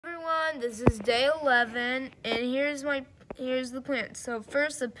everyone, this is day 11, and here's the plant. So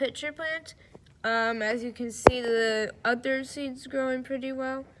first, the pitcher plant. As you can see, the other seeds growing pretty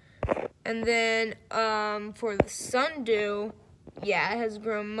well. And then for the sundew, yeah, it has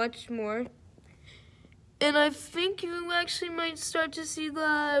grown much more. And I think you actually might start to see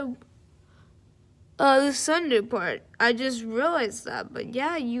the sundew part. I just realized that, but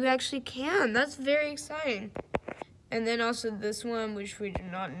yeah, you actually can. That's very exciting. And then also this one, which we do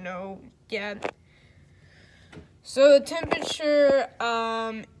not know yet. So the temperature,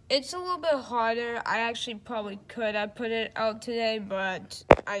 it's a little bit hotter. I actually probably could have put it out today, but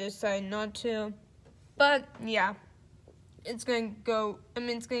I decided not to. But yeah, it's gonna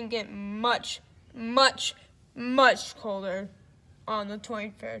get much, much, much colder on the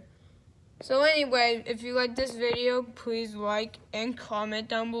 23rd. So anyway, if you like this video, please like and comment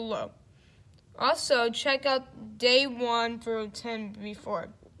down below. Also, check out day 1 for 10 before.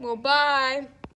 Well, bye.